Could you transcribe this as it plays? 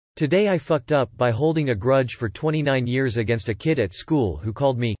Today I fucked up by holding a grudge for 29 years against a kid at school who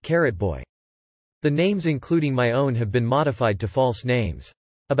called me Carrot Boy. The names including my own have been modified to false names.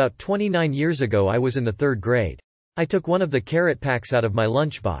 About 29 years ago I was in the 3rd grade. I took one of the carrot packs out of my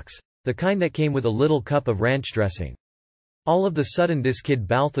lunchbox, the kind that came with a little cup of ranch dressing. All of the sudden this kid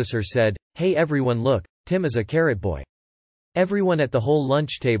Balthasar said, "Hey everyone look, Tim is a carrot boy." Everyone at the whole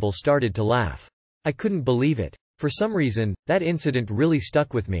lunch table started to laugh. I couldn't believe it. For some reason, that incident really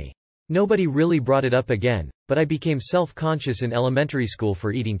stuck with me. Nobody really brought it up again, but I became self-conscious in elementary school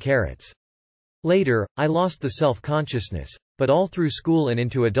for eating carrots. Later, I lost the self-consciousness, but all through school and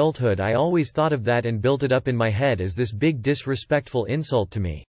into adulthood I always thought of that and built it up in my head as this big disrespectful insult to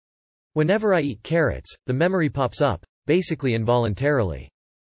me. Whenever I eat carrots, the memory pops up, basically involuntarily.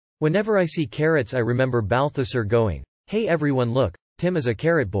 Whenever I see carrots I remember Balthasar going, "Hey everyone look, Tim is a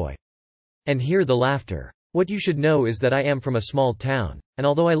carrot boy." And hear the laughter. What you should know is that I am from a small town, and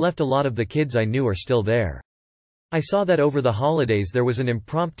although I left a lot of the kids I knew are still there. I saw that over the holidays there was an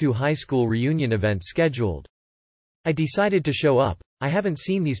impromptu high school reunion event scheduled. I decided to show up. I haven't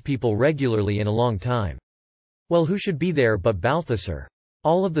seen these people regularly in a long time. Well, who should be there but Balthasar?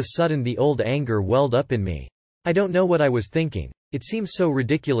 All of the sudden the old anger welled up in me. I don't know what I was thinking. It seems so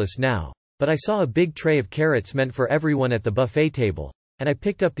ridiculous now, but I saw a big tray of carrots meant for everyone at the buffet table, and I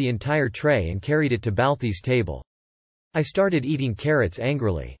picked up the entire tray and carried it to Balthy's table. I started eating carrots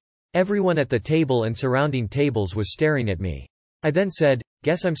angrily. Everyone at the table and surrounding tables was staring at me. I then said,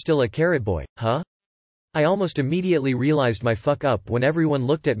 "Guess I'm still a carrot boy, huh?" I almost immediately realized my fuck up when everyone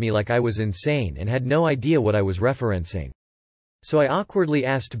looked at me like I was insane and had no idea what I was referencing. So I awkwardly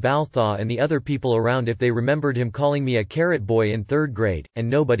asked Balthaw and the other people around if they remembered him calling me a carrot boy in 3rd grade, and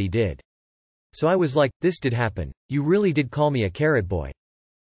nobody did. So I was like, "This did happen. You really did call me a carrot boy."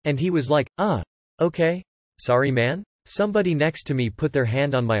 And he was like, okay. Sorry man?" Somebody next to me put their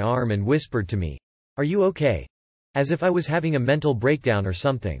hand on my arm and whispered to me, "Are you okay?" As if I was having a mental breakdown or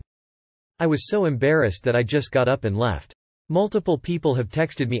something. I was so embarrassed that I just got up and left. Multiple people have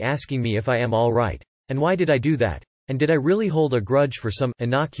texted me asking me if I am alright, and why did I do that, and did I really hold a grudge for some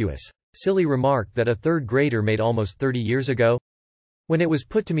innocuous, silly remark that a 3rd grader made almost 30 years ago? When it was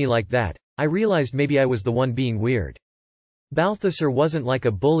put to me like that, I realized maybe I was the one being weird. Balthasar wasn't like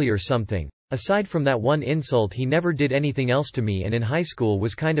a bully or something. Aside from that one insult he never did anything else to me, and in high school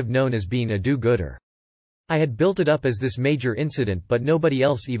was kind of known as being a do-gooder. I had built it up as this major incident but nobody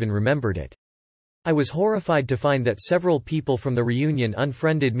else even remembered it. I was horrified to find that several people from the reunion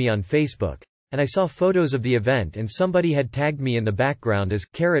unfriended me on Facebook, and I saw photos of the event and somebody had tagged me in the background as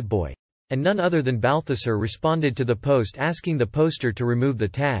Carrot Boy, and none other than Balthasar responded to the post asking the poster to remove the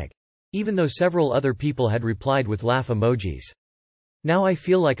tag, even though several other people had replied with laugh emojis. Now I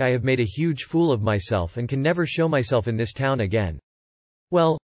feel like I have made a huge fool of myself and can never show myself in this town again.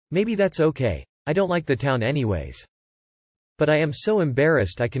 Well, maybe that's okay. I don't like the town anyways. But I am so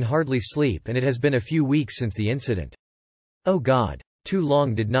embarrassed I can hardly sleep, and it has been a few weeks since the incident. Oh God. Too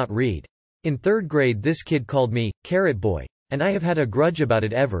long did not read. In 3rd grade this kid called me Carrot Boy, and I have had a grudge about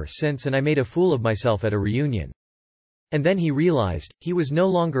it ever since, and I made a fool of myself at a reunion. And then he realized, he was no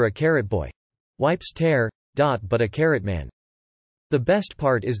longer a carrot boy. Wipes tear, but a carrot man. The best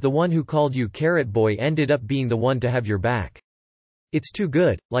part is the one who called you Carrot Boy ended up being the one to have your back. It's too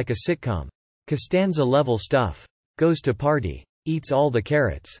good, like a sitcom. Costanza level stuff. Goes to party. Eats all the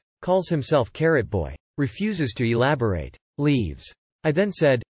carrots. Calls himself Carrot Boy. Refuses to elaborate. Leaves. I then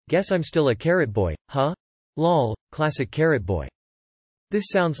said, "Guess I'm still a carrot boy, huh? Lol, classic Carrot Boy." This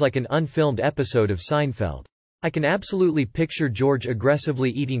sounds like an unfilmed episode of Seinfeld. I can absolutely picture George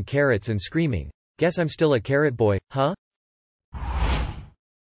aggressively eating carrots and screaming, "Guess I'm still a carrot boy, huh?"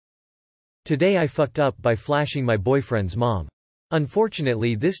 Today I fucked up by flashing my boyfriend's mom.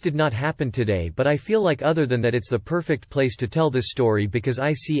 Unfortunately this did not happen today, but I feel like other than that it's the perfect place to tell this story because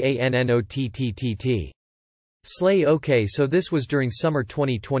I cannot. Slay. Okay, so this was during summer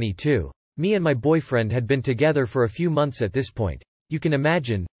 2022. Me and my boyfriend had been together for a few months at this point. You can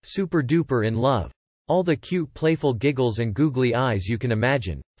imagine, super duper in love. All the cute playful giggles and googly eyes you can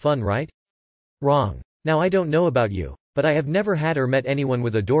imagine. Fun, right? Wrong. Now I don't know about you, but I have never had or met anyone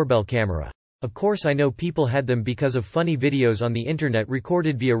with a doorbell camera. Of course I know people had them because of funny videos on the internet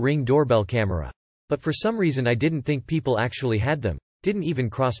recorded via Ring doorbell camera. But for some reason I didn't think people actually had them. Didn't even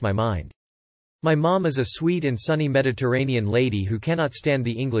cross my mind. My mom is a sweet and sunny Mediterranean lady who cannot stand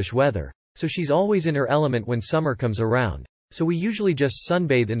the English weather, so she's always in her element when summer comes around. So we usually just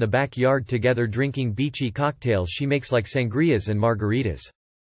sunbathe in the backyard together drinking beachy cocktails she makes like sangrias and margaritas.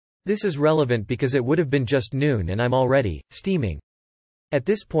 This is relevant because it would have been just noon and I'm already steaming. At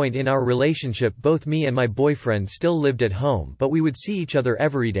this point in our relationship both me and my boyfriend still lived at home, but we would see each other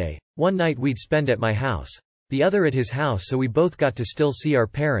every day. One night we'd spend at my house, the other at his house, so we both got to still see our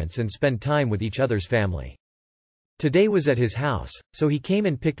parents and spend time with each other's family. Today was at his house, so he came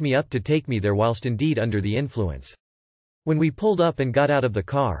and picked me up to take me there whilst indeed under the influence. When we pulled up and got out of the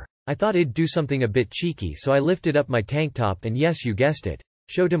car, I thought I'd do something a bit cheeky, so I lifted up my tank top and, yes, you guessed it,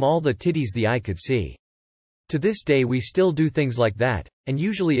 showed him all the titties the eye could see. To this day we still do things like that, and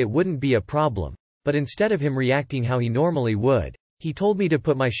usually it wouldn't be a problem, but instead of him reacting how he normally would, he told me to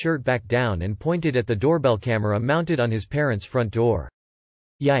put my shirt back down and pointed at the doorbell camera mounted on his parents' front door.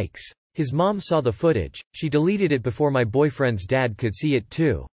 Yikes. His mom saw the footage, she deleted it before my boyfriend's dad could see it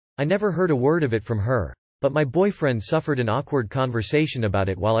too. I never heard a word of it from her, but my boyfriend suffered an awkward conversation about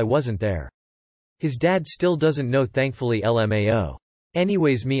it while I wasn't there. His dad still doesn't know, thankfully, LMAO.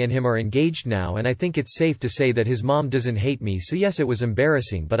 Anyways, me and him are engaged now, and I think it's safe to say that his mom doesn't hate me, so yes, it was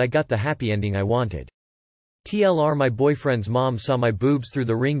embarrassing, but I got the happy ending I wanted. TLR, my boyfriend's mom saw my boobs through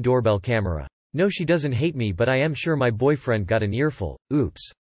the Ring doorbell camera. No, she doesn't hate me, but I am sure my boyfriend got an earful.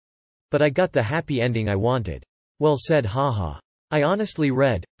 Oops. But I got the happy ending I wanted. Well said, haha. I honestly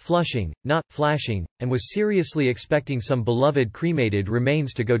read, flushing, not flashing, and was seriously expecting some beloved cremated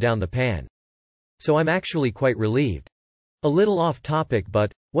remains to go down the pan. So I'm actually quite relieved. A little off topic,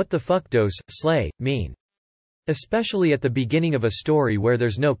 but what the fuck does slay mean? Especially at the beginning of a story where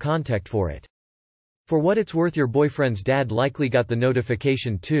there's no context for it. For what it's worth, your boyfriend's dad likely got the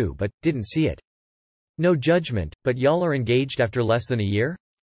notification too but didn't see it. No judgment, but y'all are engaged after less than a year?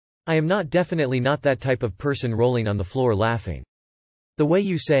 I am definitely not that type of person rolling on the floor laughing. The way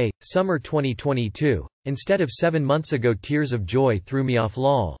you say, summer 2022, instead of 7 months ago, tears of joy threw me off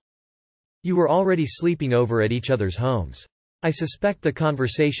lol. You were already sleeping over at each other's homes. I suspect the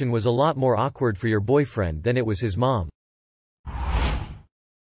conversation was a lot more awkward for your boyfriend than it was his mom.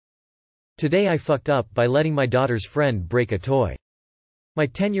 Today I fucked up by letting my daughter's friend break a toy. My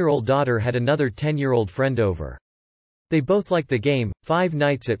 10-year-old daughter had another 10-year-old friend over. They both like the game, Five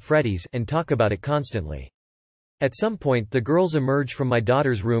Nights at Freddy's, and talk about it constantly. At some point the girls emerge from my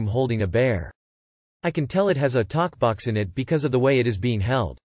daughter's room holding a bear. I can tell it has a talk box in it because of the way it is being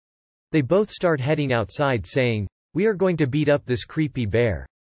held. They both start heading outside saying, "We are going to beat up this creepy bear."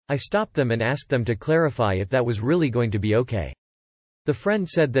 I stopped them and asked them to clarify if that was really going to be okay. The friend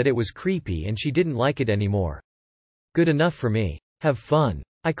said that it was creepy and she didn't like it anymore. Good enough for me. Have fun.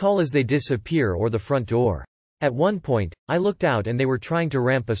 I call as they disappear or the front door. At one point, I looked out and they were trying to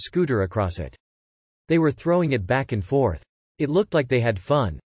ramp a scooter across it. They were throwing it back and forth. It looked like they had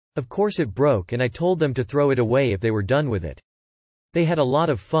fun. Of course it broke and I told them to throw it away if they were done with it. They had a lot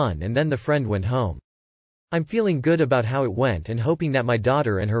of fun and then the friend went home. I'm feeling good about how it went and hoping that my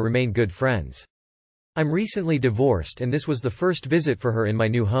daughter and her remain good friends. I'm recently divorced and this was the first visit for her in my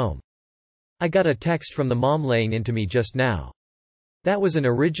new home. I got a text from the mom laying into me just now. That was an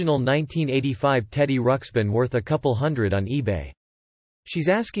original 1985 Teddy Ruxpin worth a couple hundred on eBay. She's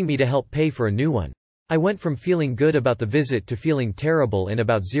asking me to help pay for a new one. I went from feeling good about the visit to feeling terrible in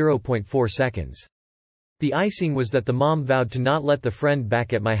about 0.4 seconds. The icing was that the mom vowed to not let the friend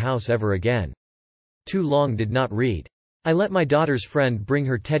back at my house ever again. Too long did not read. I let my daughter's friend bring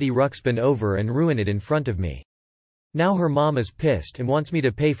her Teddy Ruxpin over and ruin it in front of me. Now her mom is pissed and wants me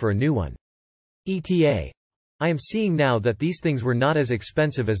to pay for a new one. ETA. I am seeing now that these things were not as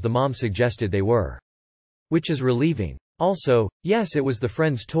expensive as the mom suggested they were. Which is relieving. Also, yes, it was the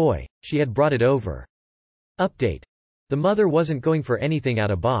friend's toy, she had brought it over. Update. The mother wasn't going for anything out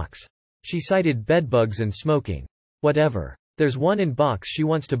of box. She cited bedbugs and smoking. Whatever. There's one in box she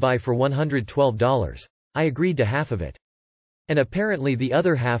wants to buy for $112. I agreed to half of it. And apparently the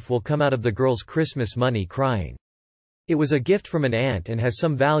other half will come out of the girl's Christmas money, crying. It was a gift from an aunt and has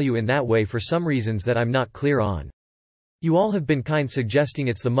some value in that way for some reasons that I'm not clear on. You all have been kind suggesting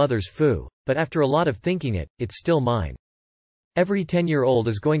it's the mother's foo, but after a lot of thinking it's still mine. Every 10-year-old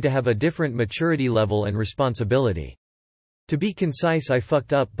is going to have a different maturity level and responsibility. To be concise, I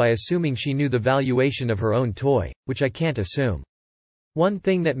fucked up by assuming she knew the valuation of her own toy, which I can't assume. One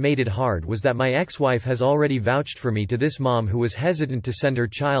thing that made it hard was that my ex-wife has already vouched for me to this mom who was hesitant to send her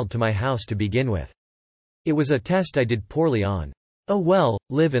child to my house to begin with. It was a test I did poorly on. Oh well,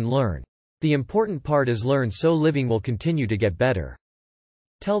 live and learn. The important part is learn so living will continue to get better.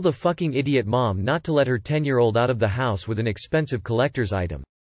 Tell the fucking idiot mom not to let her 10-year-old out of the house with an expensive collector's item.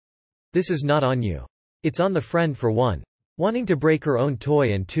 This is not on you. It's on the friend for one, wanting to break her own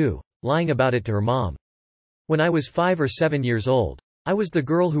toy, and two, lying about it to her mom. When I was 5 or 7 years old, I was the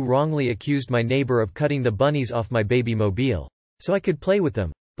girl who wrongly accused my neighbor of cutting the bunnies off my baby mobile, so I could play with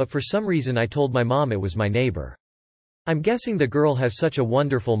them, but for some reason I told my mom it was my neighbor. I'm guessing the girl has such a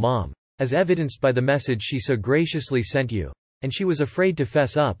wonderful mom, as evidenced by the message she so graciously sent you, and she was afraid to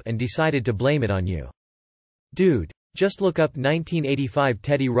fess up and decided to blame it on you. Dude, just look up 1985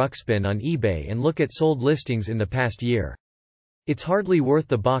 Teddy Ruxpin on eBay and look at sold listings in the past year. It's hardly worth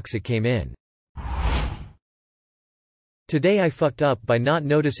the box it came in. Today I fucked up by not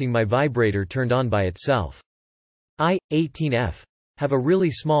noticing my vibrator turned on by itself. I, 18F, have a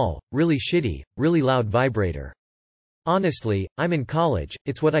really small, really shitty, really loud vibrator. Honestly, I'm in college,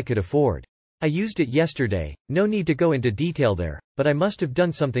 it's what I could afford. I used it yesterday, no need to go into detail there, but I must have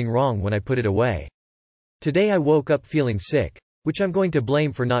done something wrong when I put it away. Today I woke up feeling sick, which I'm going to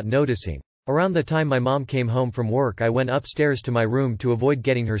blame for not noticing. Around the time my mom came home from work I went upstairs to my room to avoid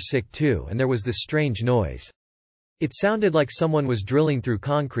getting her sick too, and there was this strange noise. It sounded like someone was drilling through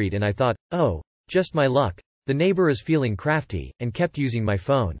concrete and I thought, oh, just my luck, the neighbor is feeling crafty, and kept using my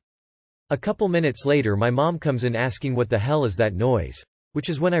phone. A couple minutes later my mom comes in asking what the hell is that noise, which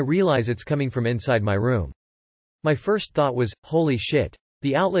is when I realize it's coming from inside my room. My first thought was, holy shit,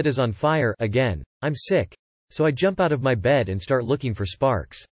 the outlet is on fire again, I'm sick, so I jump out of my bed and start looking for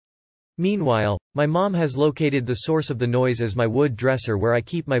sparks. Meanwhile, my mom has located the source of the noise as my wood dresser where I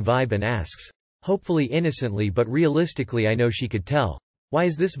keep my vibe and asks, hopefully innocently but realistically I know she could tell, why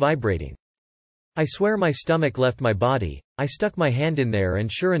is this vibrating? I swear my stomach left my body, I stuck my hand in there and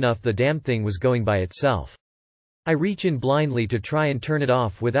sure enough the damn thing was going by itself. I reach in blindly to try and turn it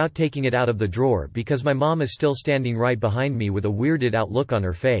off without taking it out of the drawer because my mom is still standing right behind me with a weirded out look on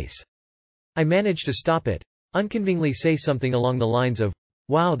her face. I manage to stop it, unconvincingly say something along the lines of,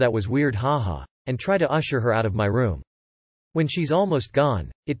 wow that was weird haha, and try to usher her out of my room. When she's almost gone,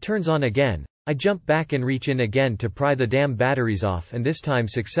 it turns on again. I jump back and reach in again to pry the damn batteries off and this time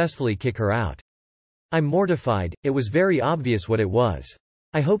successfully kick her out. I'm mortified, it was very obvious what it was.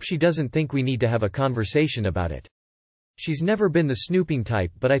 I hope she doesn't think we need to have a conversation about it. She's never been the snooping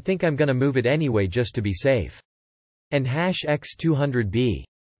type but I think I'm gonna move it anyway just to be safe. And #X200B.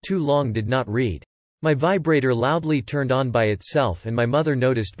 Too long did not read. My vibrator loudly turned on by itself and my mother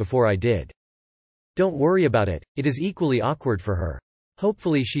noticed before I did. Don't worry about it, it is equally awkward for her.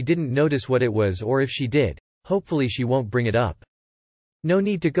 Hopefully she didn't notice what it was or if she did, hopefully she won't bring it up. No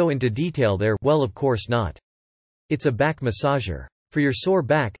need to go into detail there, well of course not. It's a back massager. For your sore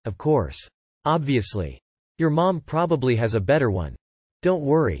back, of course. Obviously. Your mom probably has a better one. Don't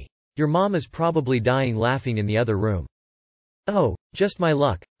worry. Your mom is probably dying laughing in the other room. Oh, just my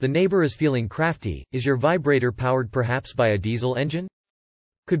luck, the neighbor is feeling crafty, is your vibrator powered perhaps by a diesel engine?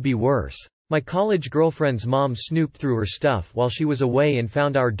 Could be worse. My college girlfriend's mom snooped through her stuff while she was away and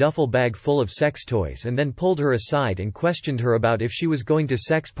found our duffel bag full of sex toys and then pulled her aside and questioned her about if she was going to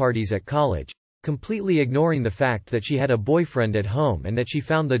sex parties at college, completely ignoring the fact that she had a boyfriend at home and that she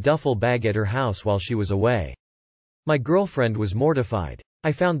found the duffel bag at her house while she was away. My girlfriend was mortified.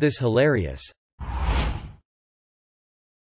 I found this hilarious.